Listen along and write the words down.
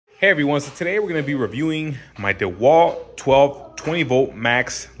Hey everyone, so today we're going to be reviewing my DeWALT 12-20V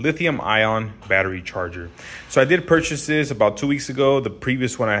max lithium ion battery charger. So I did purchase this about 2 weeks ago. The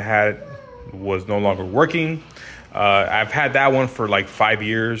previous one I had was no longer working. I've had that one for like 5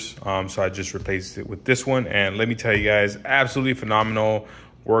 years, so I just replaced it with this one. And let me tell you guys, absolutely phenomenal,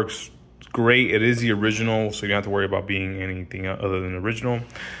 works great. It is the original, so you don't have to worry about being anything other than original.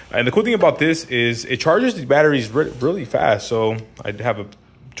 And the cool thing about this is it charges the batteries really fast. So I have a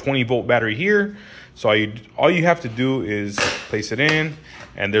 20-volt battery here, so all you have to do is place it in,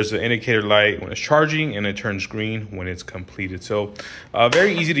 and there's an indicator light when it's charging, and it turns green when it's completed. So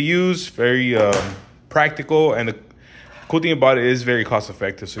very easy to use, very practical, and the cool thing about it is very cost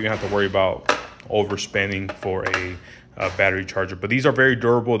effective, so you don't have to worry about overspending for a battery charger. But these are very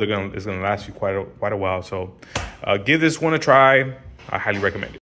durable. It's gonna last you quite a while, so give this one a try. I highly recommend it.